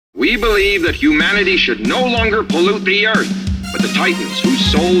We believe that humanity should no longer pollute the Earth, but the Titans, whose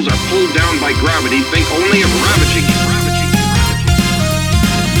souls are pulled down by gravity, think only of ravaging it.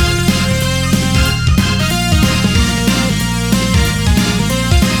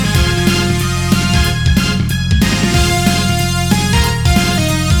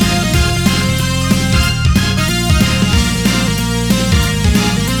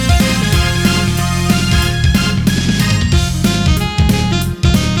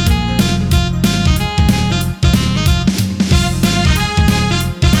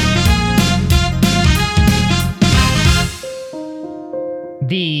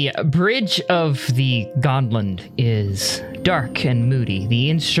 The bridge of the Godland is dark and moody, the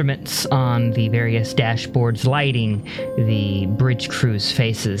instruments on the various dashboards lighting the bridge crew's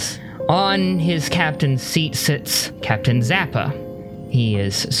faces. On his captain's seat sits Captain Zappa. He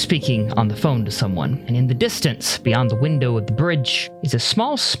is speaking on the phone to someone, and in the distance, beyond the window of the bridge, is a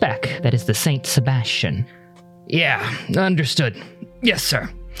small speck that is the Saint Sebastian. Yeah, understood. Yes, sir.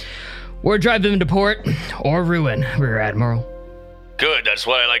 We're driving to port, or ruin, Rear Admiral. Good, that's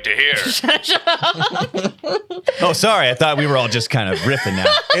what I like to hear. Oh, sorry. I thought we were all just kind of riffing now.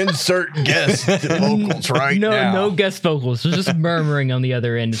 Insert guest vocals right now. No guest vocals. There's just murmuring on the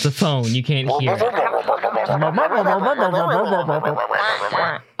other end. It's a phone. You can't hear it.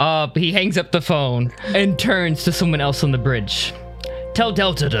 He hangs up the phone and turns to someone else on the bridge. Tell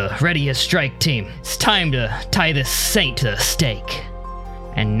Delta to ready his strike team. It's time to tie this saint to the stake.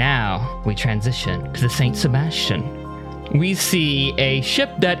 And now we transition to the Saint Sebastian. We see a ship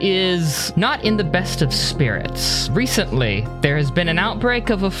that is not in the best of spirits. Recently, there has been an outbreak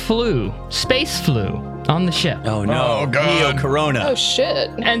of a flu, space flu, on the ship. Oh no, Oh, God. Neo Corona. Oh, shit.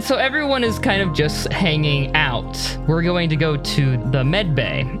 And so everyone is kind of just hanging out. We're going to go to the med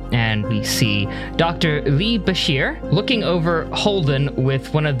bay, and we see Dr. Lee Bashir looking over Holden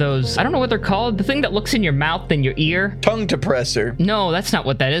with one of those, I don't know what they're called, the thing that looks in your mouth and your ear. Tongue depressor. No, that's not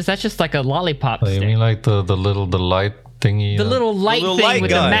what that is. That's just like a lollipop Oh, you stick. mean like the light thingy? The little light little thing light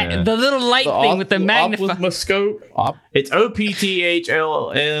with gun. the little light thing with the magnifier. Optimuscope. It's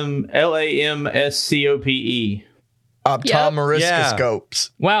OPTHLMLAMSCOPE. Optomeriscopes.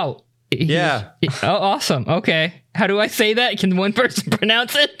 Wow. Yeah. Oh, awesome. Okay. How do I say that? Can one person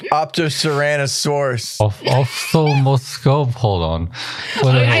pronounce it? Optoceranosaurus. Ophthalmoscope. Hold on.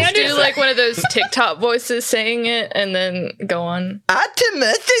 What the I hell? understand. Do like one of those TikTok voices saying it and then go on.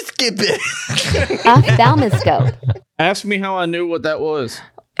 Ophthalmoscope. Ask me how I knew what that was.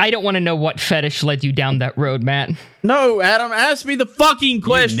 I don't want to know what fetish led you down that road, Matt. No, Adam, ask me the fucking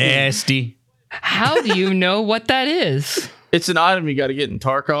question. Nasty. How do you know what that is? It's an item you got to get in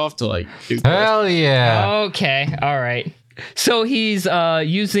Tarkov to like do. Hell yeah. Okay. All right. So he's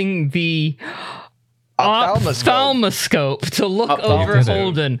using the Ophthalmoscope. to look over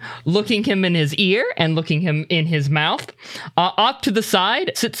Holden, looking him in his ear and looking him in his mouth. Off to the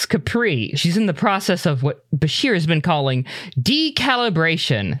side sits Capri. She's in the process of what Bashir has been calling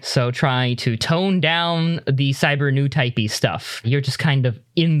decalibration. So trying to tone down the cyber new typey stuff. You're just kind of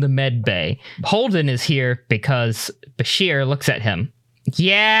in the med bay. Holden is here because Bashir looks at him.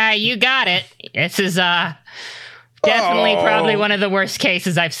 Yeah, you got it. This is definitely probably one of the worst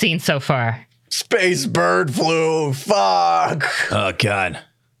cases I've seen so far. Space bird flu. Fuck. Oh, God.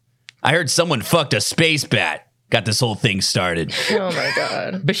 I heard someone fucked a space bat. Got this whole thing started. Oh my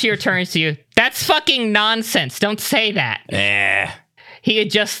god. Bashir turns to you. That's fucking nonsense. Don't say that. He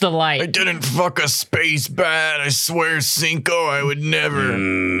adjusts the I light. didn't fuck a space bat. I swear, Cinco, I would never.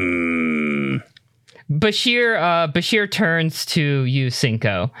 Bashir turns to you,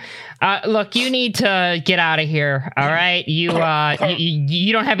 Cinco. Look, you need to get out of here. All right, you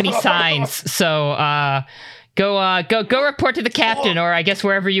don't have any signs, so go report to the captain, or I guess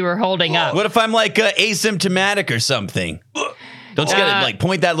wherever you were holding up. What if I'm like asymptomatic or something? Don't you gotta like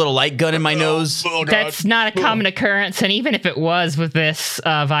point that little light gun in my nose? Oh, God. That's not a common occurrence, and even if it was with this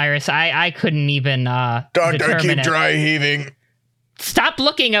virus, I couldn't even Doctor, I determine keep it. dry heaving. Stop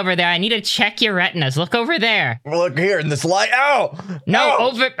looking over there. I need to check your retinas. Look over there. Look here in this light. Ow! No, Ow!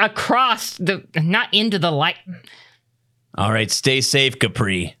 over across the, not into the light. All right, stay safe,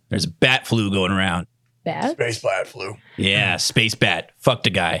 Capri. There's bat flu going around. Bad? Space bat flu. Yeah, space bat. Fucked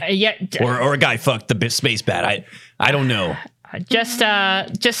a guy. Yeah, Or a guy fucked the space bat. I don't know. just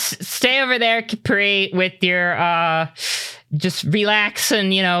stay over there, Capri, with your just relax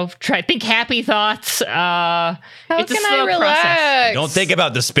and try think happy thoughts. How it's a can slow I relax? process. Don't think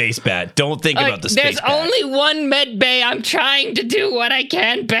about the space bat. Don't think about the space There's bat. only one med bay. I'm trying to do what I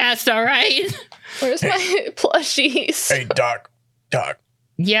can best. All right. Where's my plushies? Hey, Doc.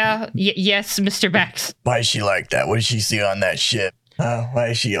 Yeah. Yes, Mr. Bex. Why is she like that? What did she see on that ship? Why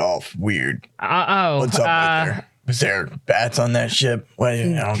is she all weird? What's up with her? Was there bats on that ship?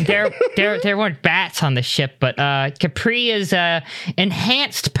 There weren't bats on the ship, but Capri is a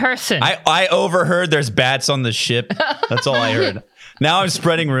enhanced person. I overheard there's bats on the ship. That's all I heard. Now I'm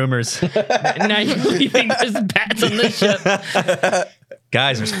spreading rumors. Now you think there's bats on the ship?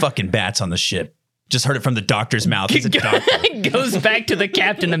 Guys, there's fucking bats on the ship. Just heard it from the doctor's mouth. He's a doctor. Goes back to the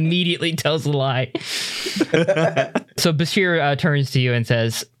captain, immediately tells a lie. So Bashir turns to you and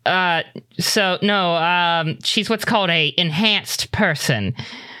says, she's what's called a enhanced person.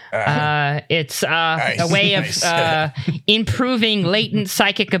 It's a way of improving latent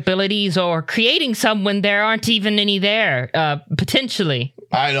psychic abilities or creating some when there aren't even any there, potentially.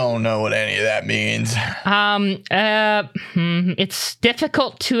 I don't know what any of that means. It's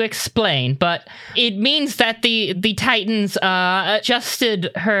difficult to explain, but it means that the Titans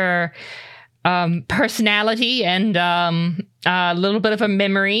adjusted her personality and a little bit of her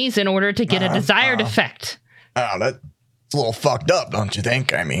memories in order to get a desired effect. Oh, that's a little fucked up, don't you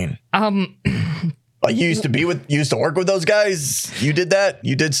think? I mean, like you used to work with those guys. You did that.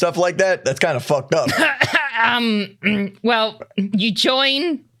 You did stuff like that. That's kind of fucked up. Well, you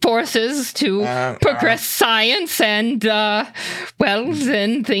join forces to progress science, and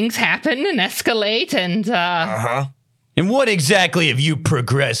then things happen and escalate, and And what exactly have you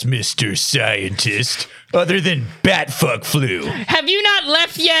progressed, Mr. Scientist, other than batfuck flu? Have you not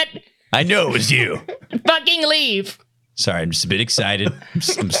left yet? I know it was you. Fucking leave. Sorry, I'm just a bit excited.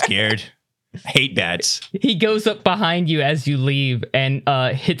 I'm scared. I hate bats. He goes up behind you as you leave and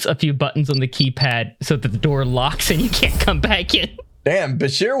hits a few buttons on the keypad so that the door locks and you can't come back in. Damn,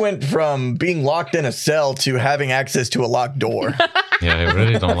 Bashir went from being locked in a cell to having access to a locked door. Yeah, I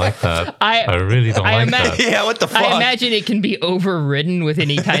really don't like that. I really don't like that. Yeah, what the fuck? I imagine it can be overridden with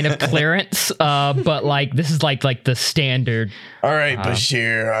any kind of clearance, but like this is like the standard. All right,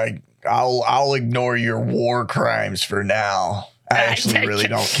 Bashir, I'll ignore your war crimes for now. I actually really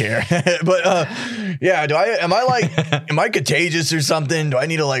don't care. But yeah, am I contagious or something? Do I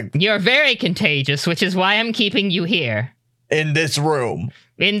need to You're very contagious, which is why I'm keeping you here. In this room?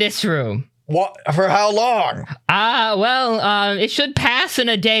 In this room. What? For how long? It should pass in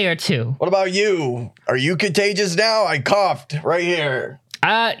a day or two. What about you? Are you contagious now? I coughed right here.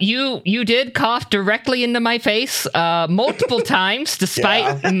 You did cough directly into my face multiple times,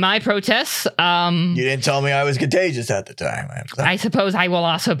 despite my protests. You didn't tell me I was contagious at the time. I suppose I will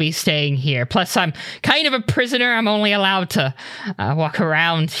also be staying here. Plus, I'm kind of a prisoner. I'm only allowed to walk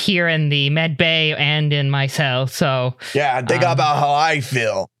around here in the med bay and in my cell. So yeah, think about how I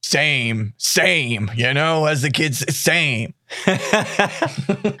feel. Same, you know, as the kids say, same.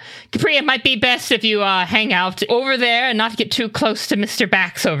 Capri, it might be best if you hang out over there and not get too close to Mr.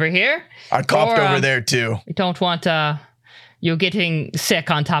 Bax over here. I coughed over there too. I don't want you getting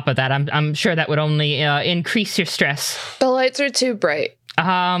sick on top of that. I'm sure that would only increase your stress. The lights are too bright.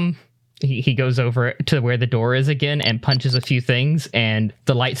 He goes over to where the door is again and punches a few things, and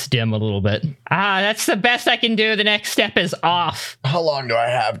the lights dim a little bit. That's the best I can do. The next step is off. How long do I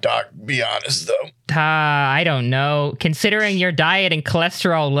have, Doc? Be honest, though. I don't know. Considering your diet and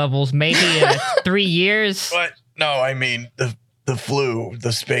cholesterol levels, maybe 3 years. What? No, I mean the flu,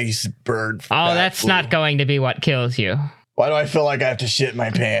 the space bird. That's not going to be what kills you. Why do I feel like I have to shit my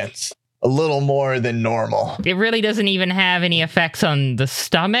pants? A little more than normal. It really doesn't even have any effects on the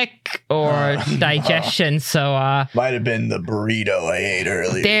stomach or digestion, so might have been the burrito I ate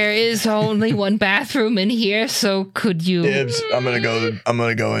earlier. There is only one bathroom in here, so could you Dibs, I'm gonna go in there. I'm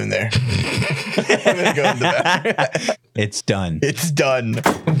gonna go in the bathroom. It's done.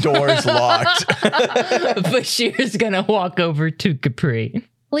 Door's locked. Bashir's gonna walk over to Capri.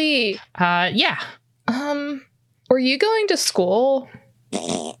 Lee. Yeah. Were you going to school?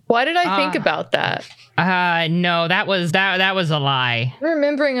 Why did I think about that? No, that was a lie. I'm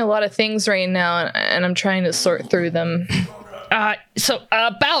remembering a lot of things right now, and I'm trying to sort through them. So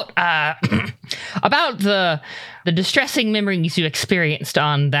about the distressing memories you experienced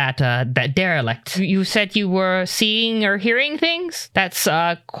on that derelict. You said you were seeing or hearing things? That's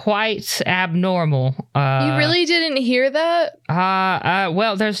quite abnormal. You really didn't hear that?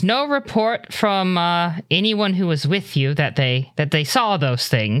 Well, there's no report from anyone who was with you that they saw those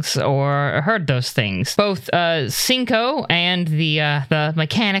things or heard those things. Both Cinco and the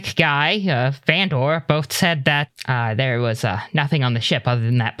mechanic guy, Vandor, both said that there was nothing on the ship other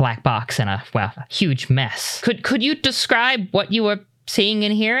than that black box and a huge mess. Could you describe what you were seeing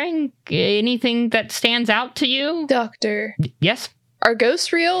and hearing? Anything that stands out to you? Doctor. Yes? Are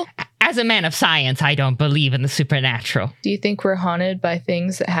ghosts real? As a man of science, I don't believe in the supernatural. Do you think we're haunted by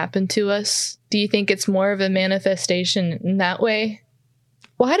things that happen to us? Do you think it's more of a manifestation in that way?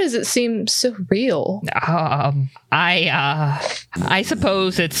 Why does it seem so real? I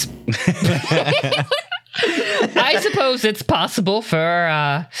suppose it's I suppose it's possible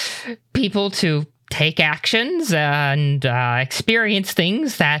for people to take actions and experience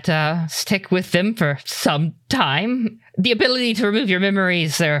things that stick with them for some time. The ability to remove your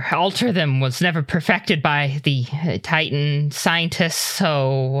memories or alter them was never perfected by the Titan scientists,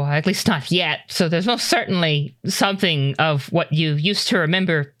 so at least not yet. So there's most certainly something of what you used to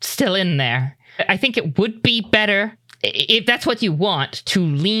remember still in there. I think it would be better, if that's what you want, to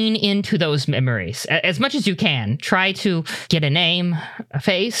lean into those memories as much as you can. Try to get a name, a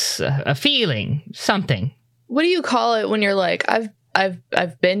face, a feeling, something. What do you call it when you're like,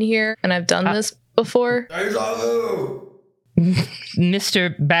 I've been here and I've done this before? Deja vu.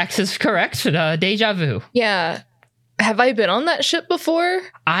 Mr. Bax is correct. Deja vu. Yeah. Have I been on that ship before?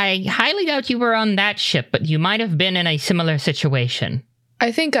 I highly doubt you were on that ship, but you might have been in a similar situation.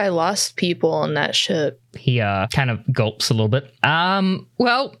 I think I lost people on that ship. He kind of gulps a little bit.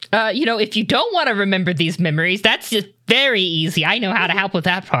 If you don't want to remember these memories, that's just very easy. I know how to help with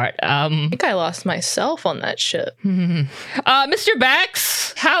that part. I think I lost myself on that ship. Mr.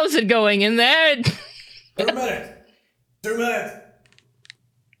 Bax, how's it going in there? 2 minutes. 2 minutes.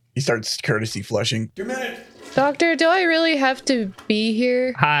 He starts courtesy flushing. 2 minutes. Doctor, do I really have to be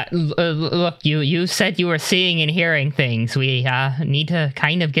here? Look, you said you were seeing and hearing things. We need to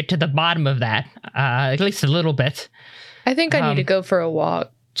kind of get to the bottom of that, at least a little bit. I think I need to go for a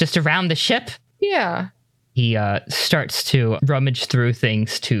walk. Just around the ship? Yeah. He starts to rummage through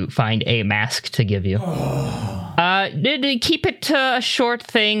things to find a mask to give you. Keep it to a short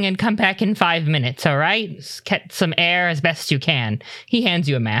thing and come back in 5 minutes, all right? Just get some air as best you can. He hands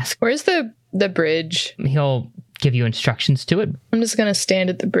you a mask. Where's the bridge? He'll give you instructions to it. I'm just going to stand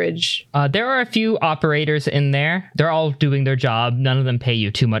at the bridge. There are a few operators in there. They're all doing their job. None of them pay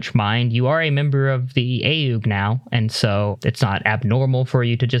you too much mind. You are a member of the AUG now, and so it's not abnormal for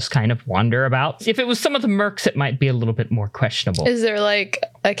you to just kind of wander about. If it was some of the mercs, it might be a little bit more questionable. Is there like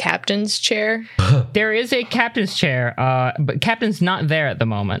a captain's chair? There is a captain's chair, but captain's not there at the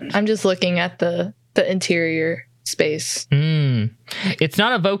moment. I'm just looking at the interior space. It's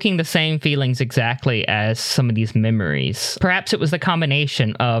not evoking the same feelings exactly as some of these memories. Perhaps it was the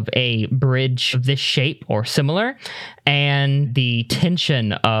combination of a bridge of this shape or similar and the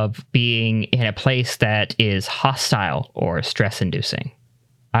tension of being in a place that is hostile or stress-inducing.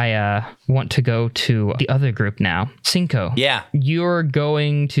 I want to go to the other group now. Cinco. Yeah. You're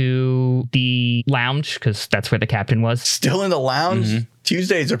going to the lounge, because that's where the captain was. Still in the lounge? Mm-hmm.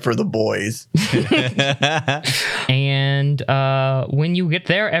 Tuesdays are for the boys. And when you get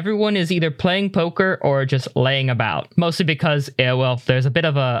there, everyone is either playing poker or just laying about. Mostly because, there's a bit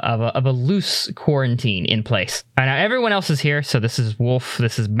of a loose quarantine in place. Now everyone else is here. So this is Wolf,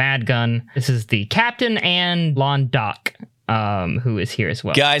 this is Mad Gun, this is the captain, and Lon Doc, who is here as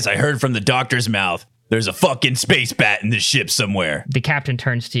well. Guys, I heard from the doctor's mouth. There's a fucking space bat in this ship somewhere. The captain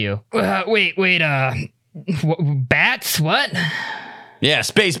turns to you. Wait, bats? What? Yeah,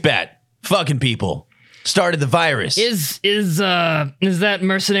 space bat. Fucking people. Started the virus. Is that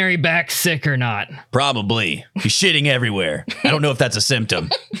mercenary back sick or not? Probably. He's shitting everywhere. I don't know if that's a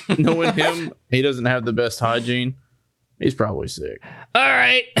symptom. Knowing him, he doesn't have the best hygiene. He's probably sick. All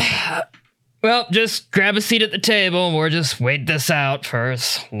right. Well, just grab a seat at the table and we'll just wait this out for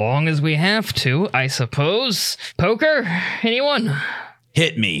as long as we have to, I suppose. Poker? Anyone?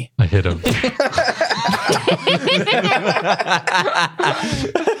 Hit me. I hit him.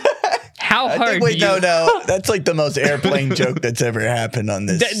 How hard? No. That's like the most airplane joke that's ever happened on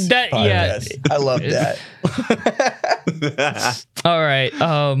this podcast. Yeah. I love that. All right.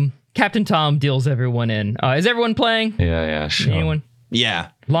 Captain Tom deals everyone in. Is everyone playing? Yeah, sure. Anyone? Yeah.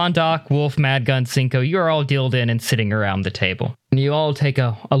 Londoc, Wolf, Mad Gun, Cinco, you're all dealed in and sitting around the table. And you all take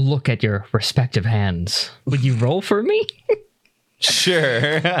a look at your respective hands. Would you roll for me?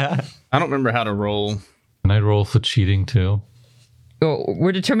 Sure. I don't remember how to roll. Can I roll for cheating too? Oh,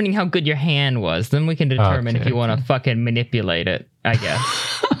 we're determining how good your hand was. Then we can determine if you want to fucking manipulate it, I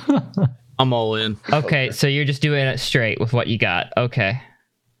guess. I'm all in. Okay, so you're just doing it straight with what you got. Okay.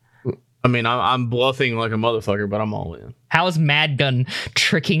 I mean, I'm bluffing like a motherfucker, but I'm all in. How is Mad Gun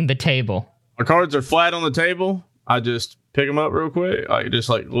tricking the table? My cards are flat on the table. I just pick them up real quick. I just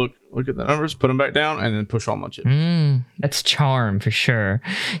look at the numbers, put them back down, and then push all my chips. That's charm for sure.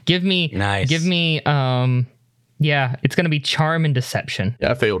 Give me, yeah, it's gonna be charm and deception.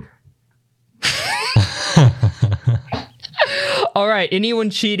 Yeah, I failed. All right, anyone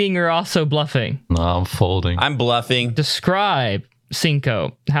cheating or also bluffing? No, I'm folding. I'm bluffing. Describe,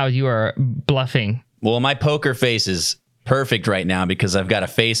 Cinco, how you are bluffing. Well, my poker face is perfect right now because I've got a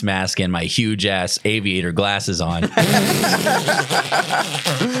face mask and my huge ass aviator glasses on.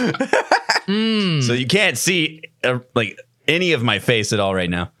 So you can't see like any of my face at all right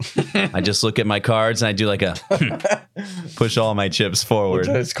now. I just look at my cards and I do like a push all my chips forward.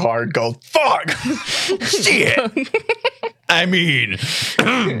 This card goes, fuck! Shit! I mean,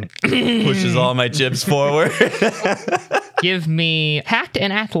 pushes all my chips forward. Give me tact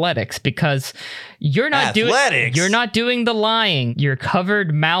and athletics because you're not doing the lying. Your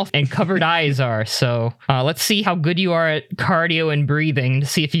covered mouth and covered eyes are. So let's see how good you are at cardio and breathing to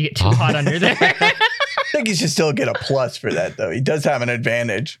see if you get too hot under there. I think he should still get a plus for that, though. He does have an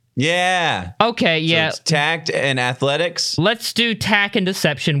advantage. Yeah. Okay, yeah. So it's tact and athletics. Let's do tact and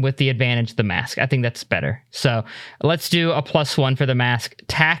deception with the advantage of the mask. I think that's better. So let's do a +1 for the mask.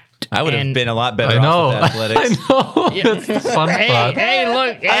 Tact. I would have been a lot better I know. off with athletics. I know. That's the fun part. Hey,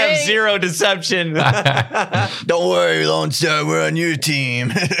 look. I have 0 deception. Don't worry, Lone Star. We're on your team.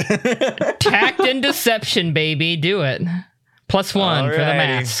 Tact and deception, baby. Do it. +1 for the Alrighty.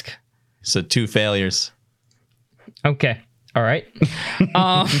 mask. So 2 failures. Okay. All right.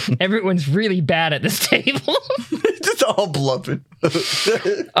 Everyone's really bad at this table. Just all bluffing.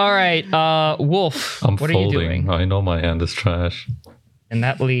 All right. Wolf, I'm what folding. are you doing? I know my hand is trash. And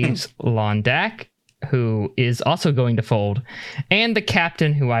that leaves Londak, who is also going to fold, and the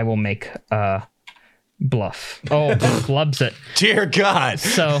captain, who I will make bluff. Oh, loves it. Dear God.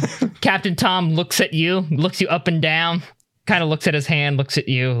 So Captain Tom looks at you, looks you up and down, kind of looks at his hand, looks at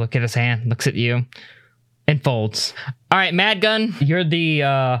you, look at his hand, looks at you, and folds. All right, Mad Gun, you're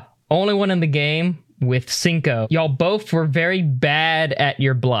the only one in the game with Cinco. Y'all both were very bad at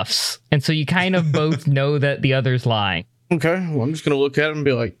your bluffs, and so you kind of both know that the other's lying. Okay, well, I'm just gonna look at him and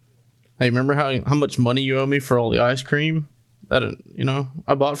be like, "Hey, remember how much money you owe me for all the ice cream that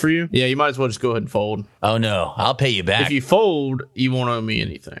I bought for you? Yeah, you might as well just go ahead and fold. Oh no, I'll pay you back. If you fold, you won't owe me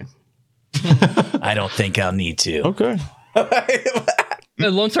anything. I don't think I'll need to. Okay.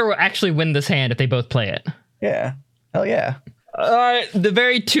 The Lone Star will actually win this hand if they both play it. Yeah. Hell yeah. All right, the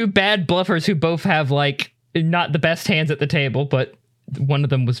very two bad bluffers who both have like not the best hands at the table, but one of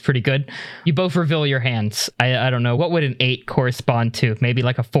them was pretty good. You both reveal your hands. I don't know. What would an 8 correspond to? Maybe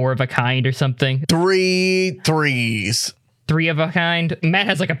like a 4 of a kind or something? 3 3s. 3 of a kind? Matt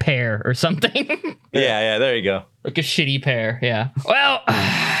has like a pair or something. Yeah, there you go. Like a shitty pair, yeah. Well,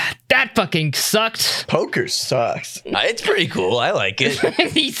 that fucking sucked. Poker sucks. It's pretty cool. I like it.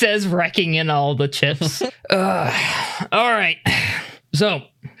 He says, wrecking in all the chips. All right. So,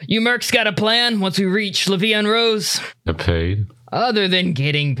 you mercs got a plan once we reach Levian Rose? Get paid. Other than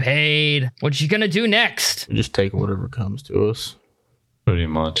getting paid, what you gonna do next? Just take whatever comes to us. Pretty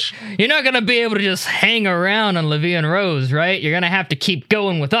much. You're not gonna be able to just hang around on Levian Rose, right? You're gonna have to keep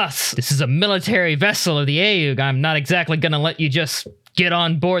going with us. This is a military vessel of the Aeug. I'm not exactly gonna let you just get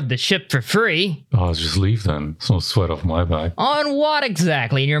on board the ship for free. I'll just leave then. It's no sweat off my back. On what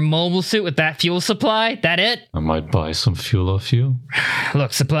exactly? In your mobile suit with that fuel supply? That it? I might buy some fuel off you.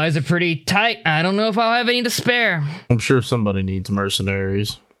 Look, supplies are pretty tight. I don't know if I'll have any to spare. I'm sure somebody needs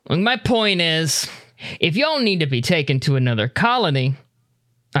mercenaries. Look, my point is, if y'all need to be taken to another colony,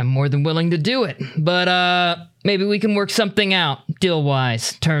 I'm more than willing to do it. But maybe we can work something out,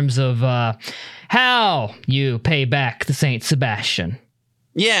 deal-wise, in terms of how you pay back the Saint Sebastian.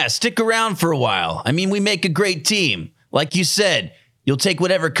 Yeah, stick around for a while. I mean, we make a great team. Like you said, you'll take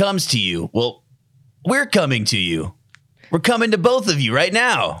whatever comes to you. Well, we're coming to you. We're coming to both of you right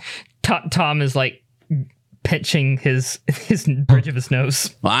now. Tom is like pinching his bridge of his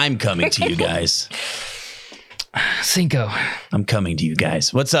nose. Well, I'm coming to you guys. Cinco. I'm coming to you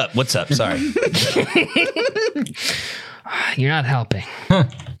guys. What's up? Sorry. You're not helping.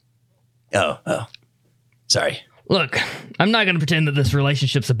 Oh. Sorry. Look, I'm not going to pretend that this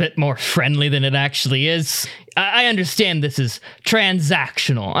relationship's a bit more friendly than it actually is. I understand this is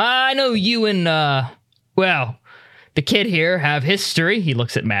transactional. I know you and, the kid here have history. He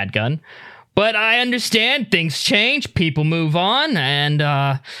looks at Mad Gun. But I understand things change, people move on, and,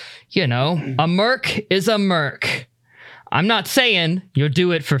 a merc is a merc. I'm not saying you'll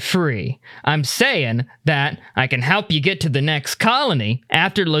do it for free. I'm saying that I can help you get to the next colony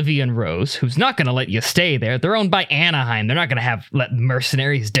after Levian Rose, who's not going to let you stay there. They're owned by Anaheim. They're not going to let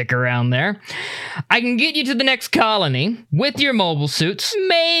mercenaries dick around there. I can get you to the next colony with your mobile suits,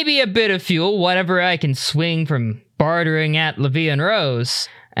 maybe a bit of fuel, whatever I can swing from bartering at Levian Rose,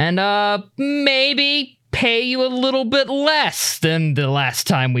 and maybe pay you a little bit less than the last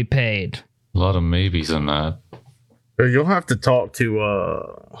time we paid. A lot of maybes in that. You'll have to talk to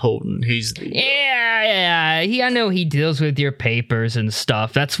Holden. He's the... Yeah. I know he deals with your papers and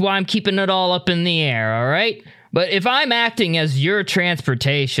stuff. That's why I'm keeping it all up in the air, all right? But if I'm acting as your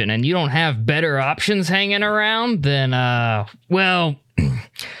transportation and you don't have better options hanging around, then, well,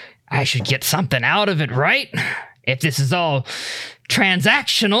 I should get something out of it, right? If this is all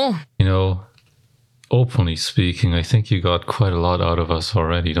transactional. You know, openly speaking, I think you got quite a lot out of us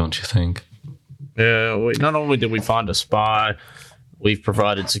already, don't you think? Yeah, not only did we find a spy, we've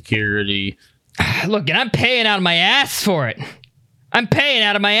provided security. Look, and I'm paying out of my ass for it. I'm paying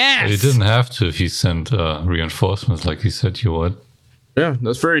out of my ass. You didn't have to if you sent reinforcements like you said you would. Yeah,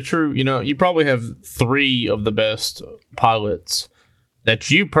 that's very true. You know, you probably have 3 of the best pilots that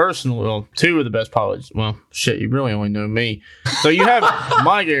you personally, well, 2 of the best pilots. Well, shit, you really only know me. So you have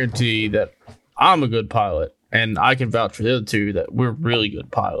my guarantee that I'm a good pilot, and I can vouch for the other 2 that we're really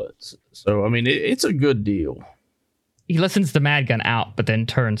good pilots. So, I mean, it's a good deal. He listens to Madgun out, but then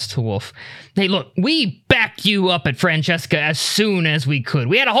turns to Wolf. Hey, look, we backed you up at Francesca as soon as we could.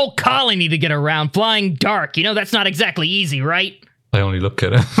 We had a whole colony to get around, flying dark. You know, that's not exactly easy, right? I only look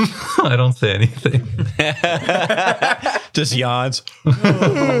at him. I don't say anything. Just yawns.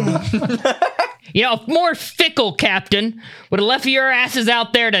 You know, a more fickle captain would have left your asses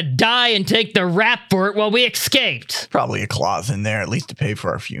out there to die and take the rap for it while we escaped. Probably a clause in there, at least to pay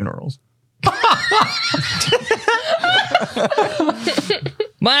for our funerals. But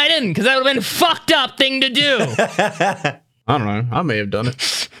I didn't, because that would have been a fucked up thing to do. I don't know. I may have done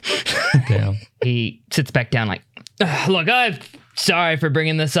it. Damn. He sits back down like, look, I'm sorry for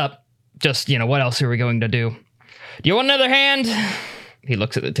bringing this up. Just, you know, what else are we going to do? Do you want another hand? He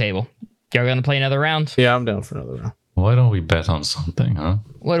looks at the table. You're going to play another round? Yeah, I'm down for another round. Why don't we bet on something, huh?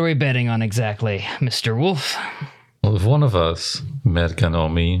 What are we betting on exactly, Mr. Wolf? Well, if one of us, Madgun or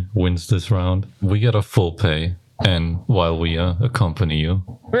me, wins this round, we get a full pay, and while we accompany you.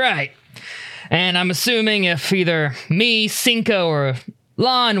 Right. And I'm assuming if either me, Cinco, or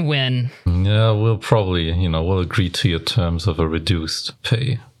Lon win. Yeah, we'll probably, we'll agree to your terms of a reduced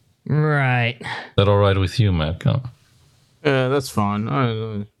pay. Right. That all right with you, Madgun? Yeah, that's fine.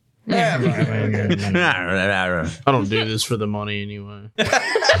 I don't do this for the money anyway.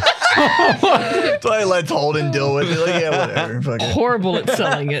 So I let Holden deal with it. Like, yeah, whatever. Fuck it. Horrible at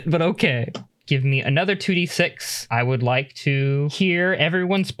selling it, but okay. Give me another 2d6. I would like to hear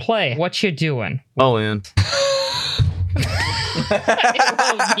everyone's play. What you doing? All in.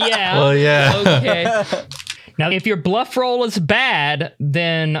 Yeah. Well, yeah. Okay. Now, if your bluff roll is bad,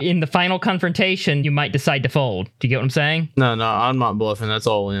 then in the final confrontation, you might decide to fold. Do you get what I'm saying? No, I'm not bluffing. That's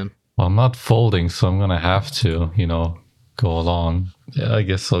all in. Well, I'm not folding, so I'm gonna have to, go along. Yeah, I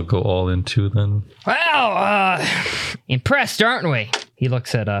guess I'll go all in too then. Well, impressed, aren't we? He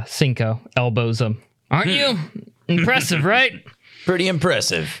looks at Cinco, elbows him. Aren't you? Impressive, right? Pretty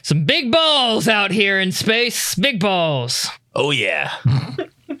impressive. Some big balls out here in space. Big balls. Oh, yeah.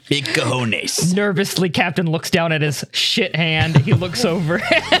 Big cojones. Nervously, Captain looks down at his shit hand. He looks over.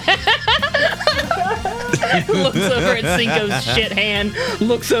 Looks over at Cinco's shit hand.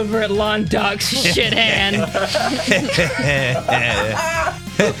 Looks over at Lon Doc's shit hand.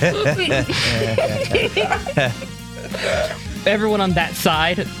 Everyone on that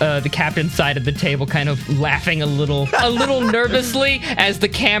side, the captain's side of the table, kind of laughing a little nervously as the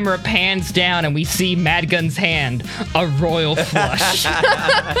camera pans down and we see Madgun's hand, a royal flush.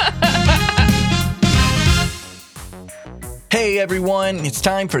 Hey everyone, it's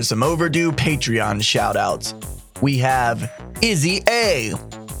time for some overdue Patreon shoutouts. We have Izzy A,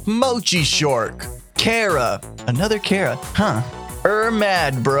 Mochi Shork, Kara, another Kara,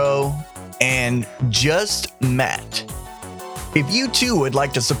 Mad Bro, and Just Matt. If you too would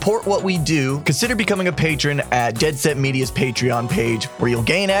like to support what we do, consider becoming a patron at Dead Set Media's Patreon page, where you'll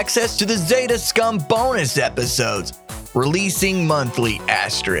gain access to the Zeta Scum bonus episodes, releasing monthly ***.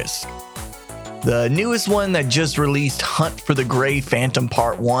 The newest one that just released, Hunt for the Grey Phantom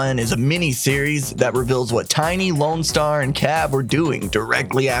Part 1, is a mini-series that reveals what Tiny, Lone Star, and Cab were doing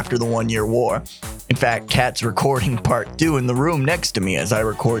directly after the 1-year war. In fact, Kat's recording Part 2 in the room next to me as I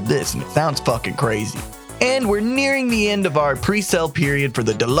record this, and it sounds fucking crazy. And we're nearing the end of our pre-sale period for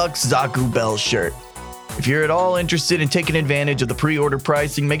the deluxe Zaku Bell shirt. If you're at all interested in taking advantage of the pre-order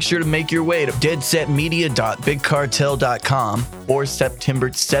pricing, make sure to make your way to deadsetmedia.bigcartel.com or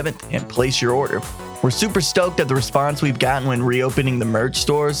September 7th and place your order. We're super stoked at the response we've gotten when reopening the merch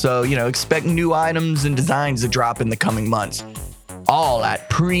store, so, expect new items and designs to drop in the coming months. All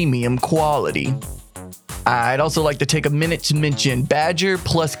at premium quality. I'd also like to take a minute to mention Badger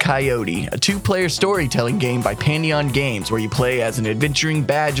plus Coyote, a 2-player storytelling game by Pandion Games where you play as an adventuring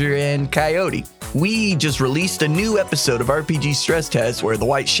badger and coyote. we just released a new episode of RPG Stress Test where the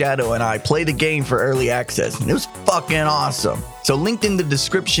White Shadow and I play the game for early access, and it was fucking awesome. So linked in the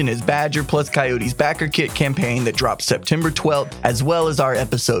description is Badger plus Coyote's Backer Kit campaign that drops September 12th, as well as our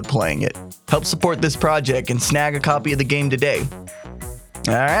episode playing it. Help support this project and snag a copy of the game today.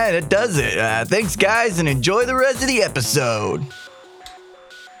 All right, that does it. Thanks, guys, and enjoy the rest of the episode.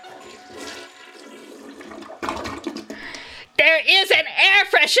 There is an air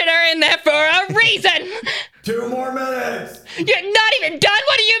freshener in there for a reason. 2 more minutes. You're not even done?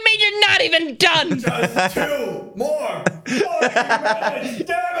 What do you mean you're not even done? Just 2 more minutes.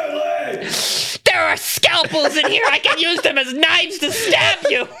 Damn it, Lee. There are scalpels in here. I can use them as knives to stab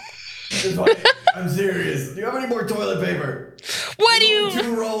you. I'm serious. Do you have any more toilet paper? What do you...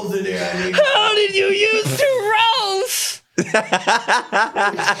 2 rolls in here. I need. How did you use 2 rolls?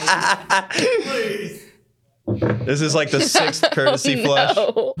 Please. This is like the 6th courtesy flush.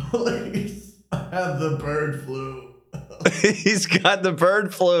 No. Please. I have the bird flu. He's got the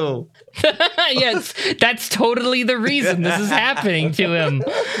bird flu. Yes, that's totally the reason this is happening to him.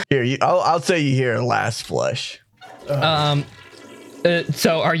 Here, I'll say you hear a last flush.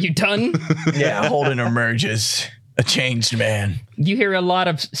 So are you done? Yeah, Holden emerges, a changed man. You hear a lot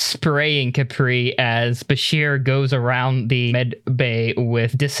of spraying, Capri, as Bashir goes around the med bay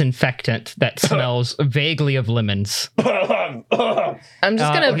with disinfectant that smells vaguely of lemons. I'm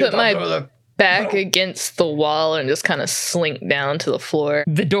just gonna put my back against the wall and just kind of slink down to the floor.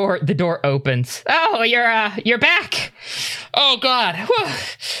 The door opens. Oh, you're back. Oh God, whew.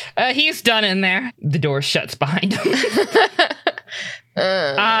 He's done in there. The door shuts behind him.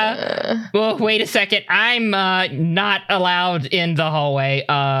 Well, wait a second. I'm not allowed in the hallway.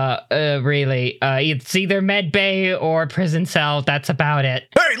 Really. It's either med bay or prison cell. That's about it.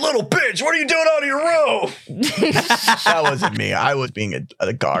 Hey, little bitch! What are you doing out of your room? That wasn't me. I was being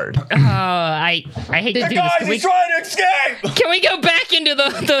a guard. I hate to do Guys, this. he's trying to escape. Can we go back into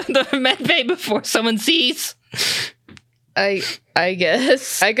the med bay before someone sees? I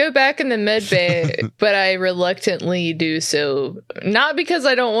guess. I go back in the med bay, but I reluctantly do so. Not because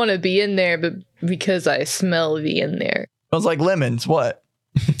I don't want to be in there, but because I smell the in there. Smells like lemons. What?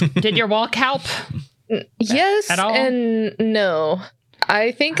 Did your walk help? Yes At all? and no.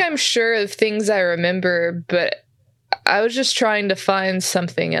 I think I'm sure of things I remember, but I was just trying to find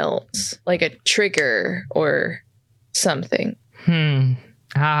something else, like a trigger or something.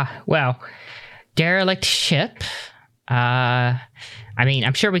 Well, derelict ship. I mean,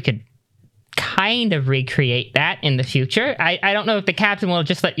 I'm sure we could kind of recreate that in the future. I don't know if the captain will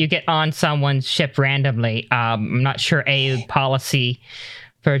just let you get on someone's ship randomly. I'm not sure AU policy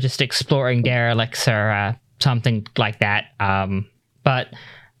for just exploring derelicts or something like that. But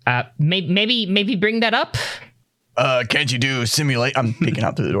maybe bring that up. Can't you do simulate? I'm peeking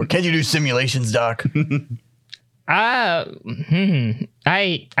out through the door. Can't you do simulations, Doc? I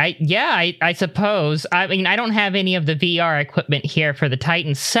suppose. I mean, I don't have any of the VR equipment here for the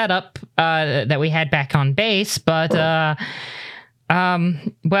Titan setup that we had back on base, but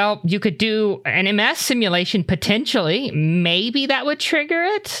well, you could do an MS simulation potentially. Maybe that would trigger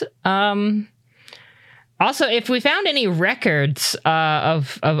it. Also, if we found any records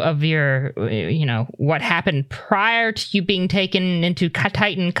of your, what happened prior to you being taken into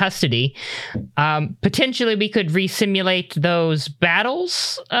Titan custody, potentially we could resimulate those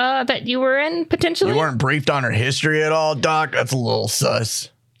battles that you were in, potentially. You weren't briefed on her history at all, Doc? That's a little sus.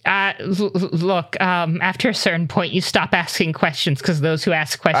 Look, after a certain point, you stop asking questions because those who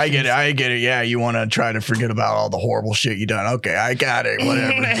ask questions... I get it. Yeah, you want to try to forget about all the horrible shit you done. Okay, I got it.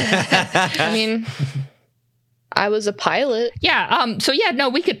 Whatever. I mean... I was a pilot. Yeah.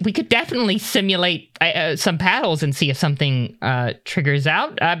 We could definitely simulate some battles and see if something triggers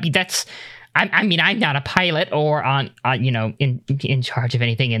out. I'm not a pilot or on in charge of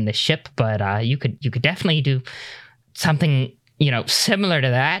anything in the ship, but you could definitely do something similar to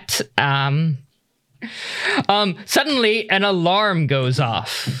that. Suddenly an alarm goes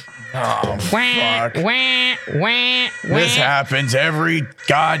off. Oh, fuck. This happens every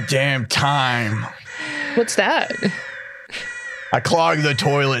goddamn time. What's that? I clogged the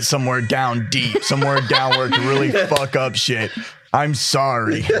toilet somewhere down deep, somewhere downward to really fuck up shit. I'm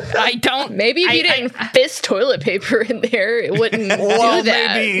sorry. I don't. Maybe if you didn't fist toilet paper in there, it wouldn't do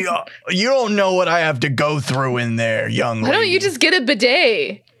that. Maybe you don't know what I have to go through in there, young lady. Why don't you just get a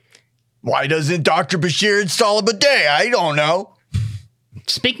bidet? Why doesn't Dr. Bashir install a bidet? I don't know.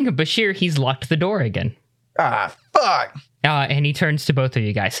 Speaking of Bashir, he's locked the door again. Ah, fuck. And he turns to both of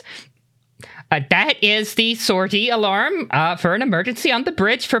you guys. That is the sortie alarm for an emergency on the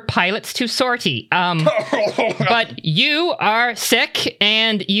bridge for pilots to sortie. But you are sick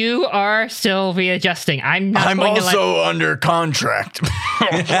and you are still readjusting. I'm also under contract.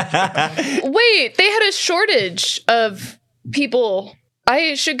 Wait, they had a shortage of people.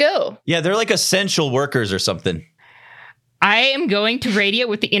 I should go. Yeah, they're like essential workers or something. I am going to radio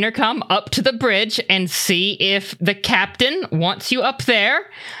with the intercom up to the bridge and see if the captain wants you up there.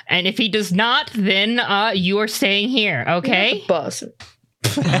 And if he does not, then you are staying here, okay? Boss.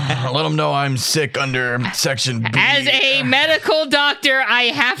 Let him know I'm sick under section B. As a medical doctor, I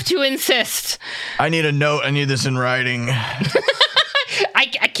have to insist. I need a note. I need this in writing.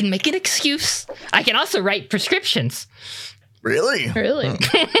 I can make an excuse. I can also write prescriptions. Really? Really?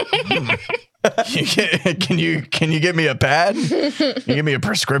 Can you get me a pad? Can you give me a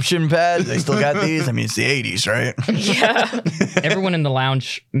prescription pad? They still got these? I mean, it's the 80s, right? Yeah. Everyone in the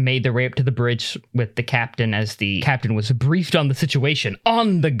lounge made their way up to the bridge with the captain as the captain was briefed on the situation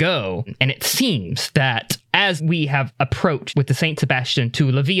on the go. And it seems that as we have approached with the St. Sebastian to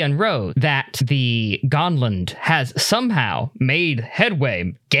Levian Road, that the Gonland has somehow made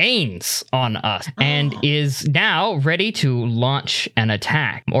headway, gains on us, and is now ready to launch an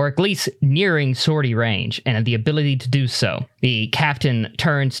attack, or at least nearing sortie range, and the ability to do so. The captain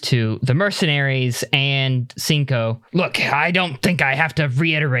turns to the mercenaries and Cinco. Look, I don't think I have to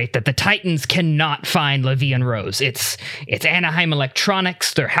reiterate that the Titans cannot find Levian Rose. It's Anaheim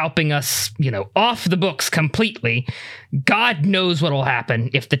Electronics. They're helping us, off the books completely. God knows what'll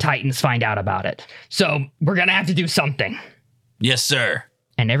happen if the Titans find out about it. So we're gonna have to do something. Yes, sir.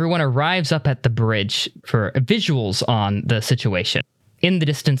 And everyone arrives up at the bridge for visuals on the situation. In the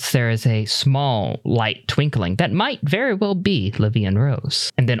distance, there is a small light twinkling that might very well be Levian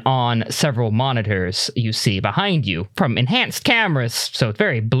Rose. And then on several monitors, you see behind you, from enhanced cameras, so it's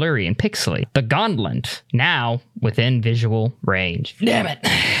very blurry and pixely, the Gonland, now within visual range. Damn it.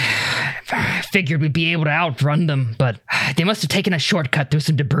 I figured we'd be able to outrun them, but they must have taken a shortcut through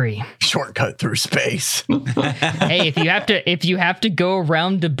some debris. Shortcut through space. Hey, if you have to go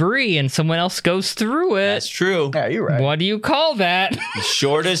around debris and someone else goes through it, That's true. Yeah, you're right. what do you call that? The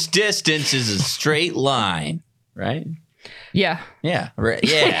shortest distance is a straight line, right? Yeah. Yeah, right.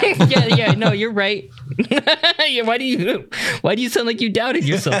 Yeah. yeah, no, you're right. Yeah, why do you sound like you doubted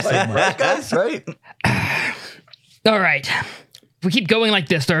yourself so much? Guys, right? All right. If we keep going like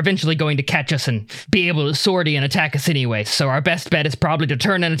this, they're eventually going to catch us and be able to sortie and attack us anyway. So our best bet is probably to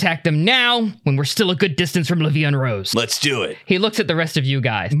turn and attack them now when we're still a good distance from Levian Rose. Let's do it. He looks at the rest of you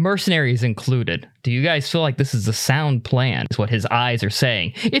guys, mercenaries included. Do you guys feel like this is a sound plan? Is what his eyes are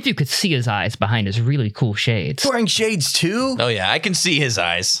saying. If you could see his eyes behind his really cool shades. Wearing shades too? Oh, yeah, I can see his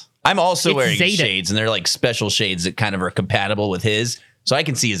eyes. I'm also It's wearing Zeta. shades, and they're like special shades that kind of are compatible with his, so I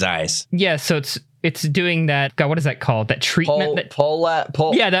can see his eyes. Yeah, so it's doing that. God, what is that called? That treatment. The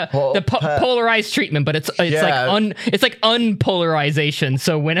polarized treatment, but it's like unpolarization.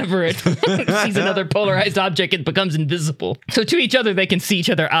 So whenever it sees another polarized object, it becomes invisible. So to each other, they can see each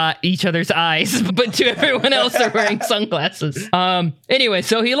other's eyes, but to everyone else, they're wearing sunglasses. Anyway,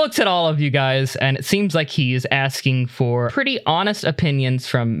 so he looks at all of you guys, and it seems like he is asking for pretty honest opinions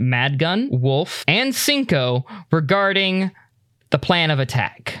from Madgun, Wolf, and Cinco regarding the plan of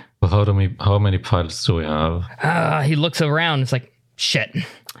attack. How many pilots do we have? He looks around. It's like, shit.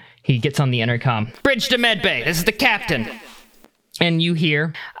 He gets on the intercom. Bridge to medbay. This is the captain. And you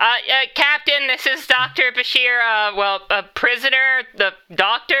hear, Captain, this is Dr. Bashir. A prisoner, the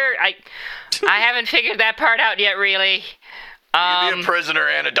doctor. I haven't figured that part out yet, really. You be a prisoner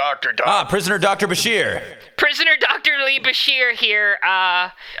and a doctor, Doc. Prisoner Dr. Bashir. Prisoner Dr. Lee Bashir here.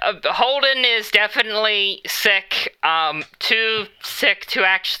 Holden is definitely sick. Too sick to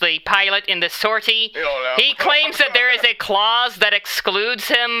actually pilot in the sortie. He claims that there is a clause that excludes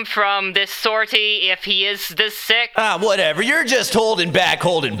him from this sortie if he is this sick. Whatever. You're just holding back.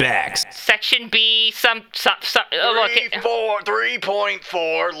 Section B, some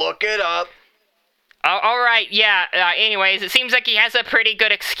 3.4, look it up. All right, yeah. Anyways, it seems like he has a pretty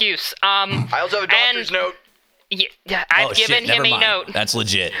good excuse. I also have a doctor's note. Yeah, I've given him a note. That's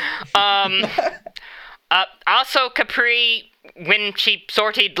legit. Also, Capri, when she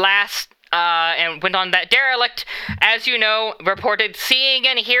sortied last and went on that derelict, as you know, reported seeing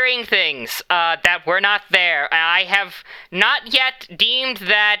and hearing things that were not there. I have not yet deemed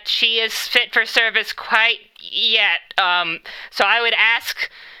that she is fit for service quite yet. So I would ask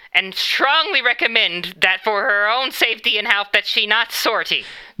and strongly recommend that for her own safety and health that she not sortie.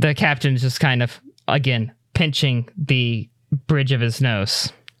 The captain's just kind of, again, pinching the bridge of his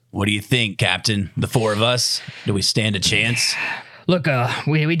nose. What do you think, Captain? The four of us? Do we stand a chance? Look,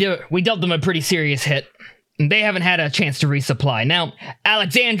 we dealt them a pretty serious hit. They haven't had a chance to resupply. Now,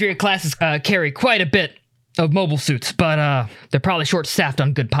 Alexandria classes carry quite a bit of mobile suits, but they're probably short-staffed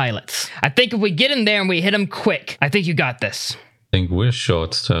on good pilots. I think if we get in there and we hit them quick, I think you got this. I think we're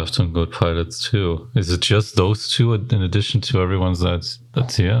short-staffed on good pilots too. Is it just those two in addition to everyone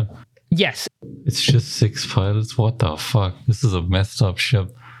that's here? Yes. It's just 6 pilots? What the fuck? This is a messed up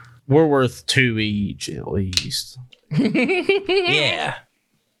ship. We're worth 2 each at least. Yeah.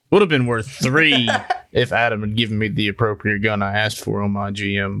 Would have been worth 3 if Adam had given me the appropriate gun I asked for on my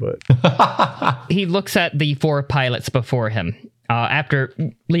GM, but He looks at the 4 pilots before him after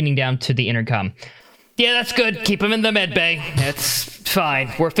leaning down to the intercom. Yeah, that's good. Keep them in the med bay. That's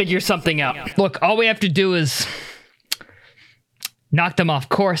fine. We'll figure something out. Look, all we have to do is knock them off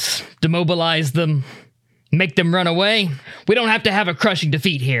course, demobilize them, make them run away. We don't have to have a crushing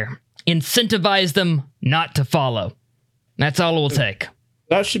defeat here. Incentivize them not to follow. That's all it will take.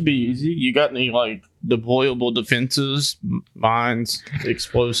 that should be easy. You got any like deployable defenses, mines,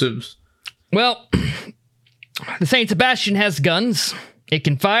 explosives? Well, the St. Sebastian has guns. It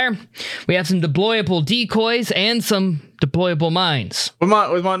can fire. We have some deployable decoys and some deployable mines. With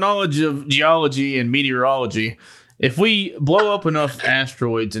my knowledge of geology and meteorology, if we blow up enough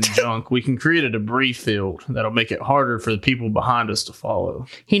asteroids and junk, we can create a debris field that'll make it harder for the people behind us to follow.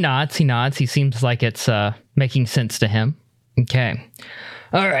 He nods. He seems like it's making sense to him. Okay.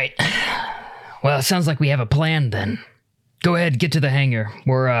 All right. Well, it sounds like we have a plan then. Go ahead, get to the hangar.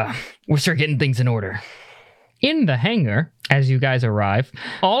 We're start getting things in order. In the hangar, as you guys arrive,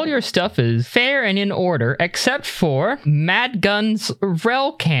 all your stuff is fair and in order, except for Madgun's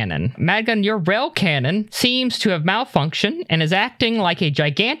rail cannon. Madgun, your rail cannon seems to have malfunctioned and is acting like a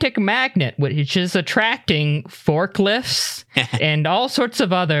gigantic magnet, which is attracting forklifts and all sorts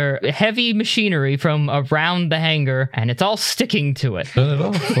of other heavy machinery from around the hangar, and it's all sticking to it. Turn it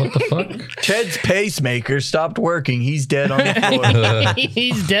off. What the fuck? Ted's pacemaker stopped working. He's dead on the floor.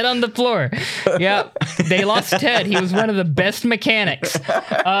 He's dead on the floor. Yep. They lost Ted. He was one of the best mechanics.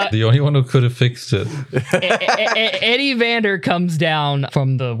 The only one who could have fixed it. Eddie Vander comes down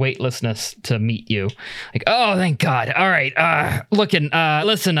from the weightlessness to meet you. Like, oh, thank God. All right.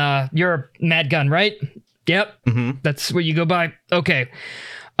 Listen, you're Madgun, right? Yep. Mm-hmm. That's where you go by. Okay.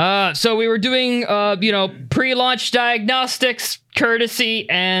 So we were doing, pre-launch diagnostics, courtesy,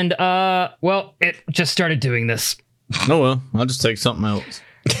 and, it just started doing this. Oh, well, I'll just take something else.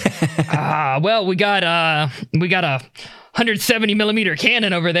 We got a 170 millimeter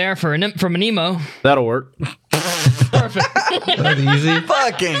cannon over there from an Nemo. That'll work. Perfect. That easy.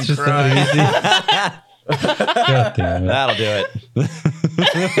 Fucking Just that easy. God damn it. That'll do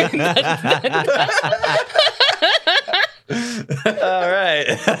it. All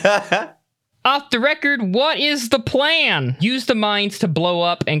right. Off the record, what is the plan? Use the mines to blow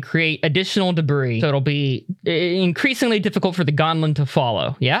up and create additional debris, so it'll be increasingly difficult for the Gonlin to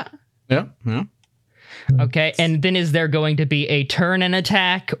follow. Yeah? Yeah. Okay, and then is there going to be a turn and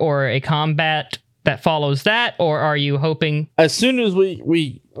attack or a combat that follows that, or are you hoping... As soon as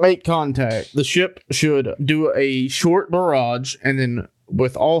we make contact, the ship should do a short barrage and then,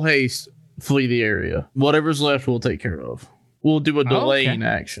 with all haste, flee the area. Whatever's left, we'll take care of. We'll do a delaying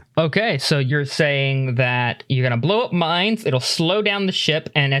action. Okay, so you're saying that you're going to blow up mines, it'll slow down the ship,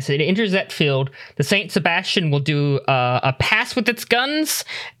 and as it enters that field, the St. Sebastian will do a pass with its guns,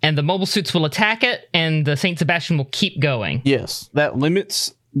 and the mobile suits will attack it, and the St. Sebastian will keep going. Yes, that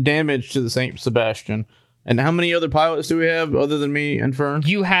limits damage to the St. Sebastian. And how many other pilots do we have other than me and Fern?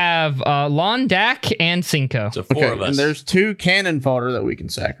 You have Londak and Cinco. So four of us. And there's 2 cannon fodder that we can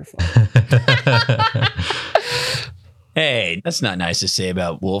sacrifice. Hey, that's not nice to say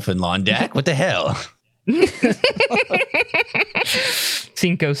about Wolf and Londak. What the hell?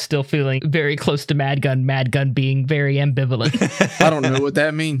 Cinco's still feeling very close to Madgun being very ambivalent. I don't know what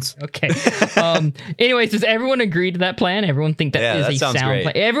that means. Okay. Anyways, does everyone agree to that plan? Everyone think that is a sound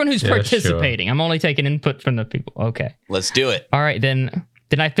plan? Everyone who's participating. Sure. I'm only taking input from the people. Okay. Let's do it. All right, then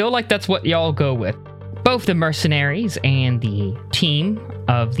I feel like that's what y'all go with. Both the mercenaries and the team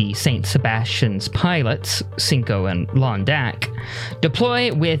of the St. Sebastian's pilots, Cinco and Londak,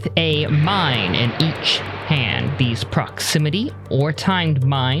 deploy with a mine in each hand. These proximity or timed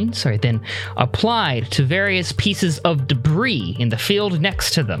mines are then applied to various pieces of debris in the field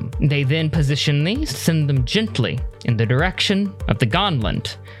next to them. They then position these, send them gently in the direction of the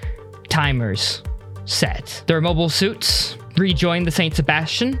Gonland. Timers set. Their mobile suits rejoin the St.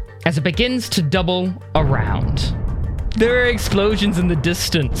 Sebastian as it begins to double around. There are explosions in the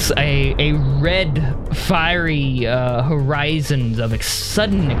distance, a red, fiery horizon of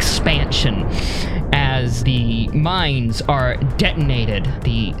sudden expansion as the mines are detonated,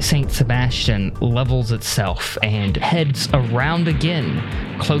 the Saint Sebastian levels itself and heads around again,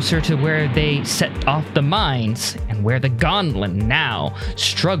 closer to where they set off the mines and where the Gondlin now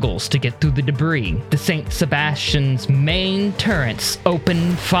struggles to get through the debris. The Saint Sebastian's main turrets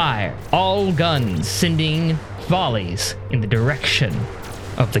open fire, all guns sending volleys in the direction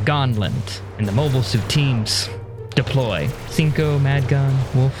of the Gondlin, and the mobile suit teams deploy. Cinco, Madgun,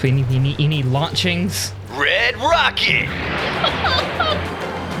 Wolf, any launchings? Red Rocket!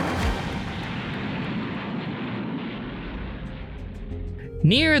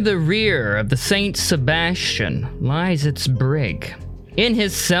 Near the rear of the Saint Sebastian lies its brig. In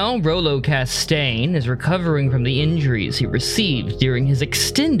his cell, Rollo Castaigne is recovering from the injuries he received during his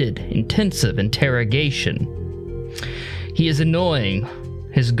extended intensive interrogation. He is annoying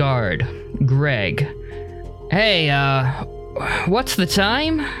his guard, Greg. Hey, what's the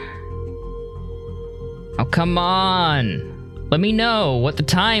time? Oh, come on. Let me know what the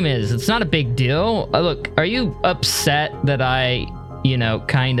time is. It's not a big deal. Look, are you upset that I,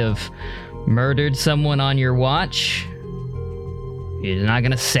 kind of murdered someone on your watch? You're not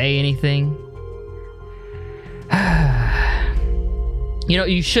gonna say anything?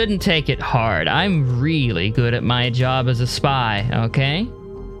 You shouldn't take it hard. I'm really good at my job as a spy, okay?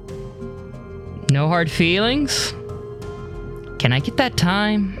 No hard feelings? Can I get that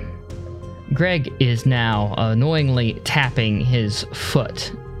time? Greg is now annoyingly tapping his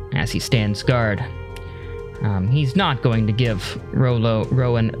foot as he stands guard. He's not going to give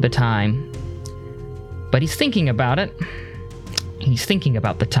Rowan the time, but he's thinking about it. He's thinking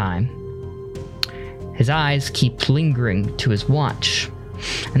about the time. His eyes keep lingering to his watch,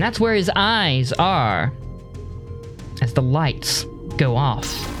 and that's where his eyes are as the lights go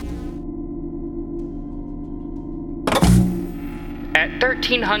off. At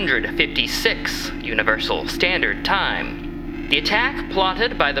 1356 Universal Standard Time, the attack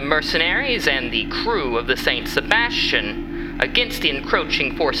plotted by the mercenaries and the crew of the Saint Sebastian against the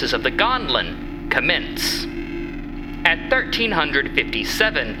encroaching forces of the Gondlin commence. At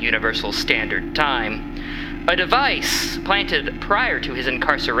 1357 Universal Standard Time, a device planted prior to his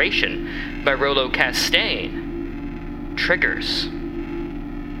incarceration by Rollo Castaigne triggers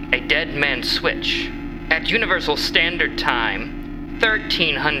a dead man switch. At Universal Standard Time,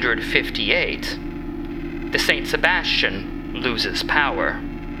 1358, the Saint Sebastian loses power.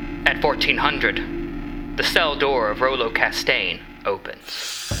 At 1400, the cell door of Rollo Castaigne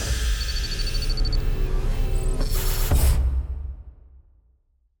opens.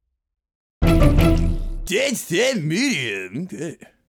 That's that medium.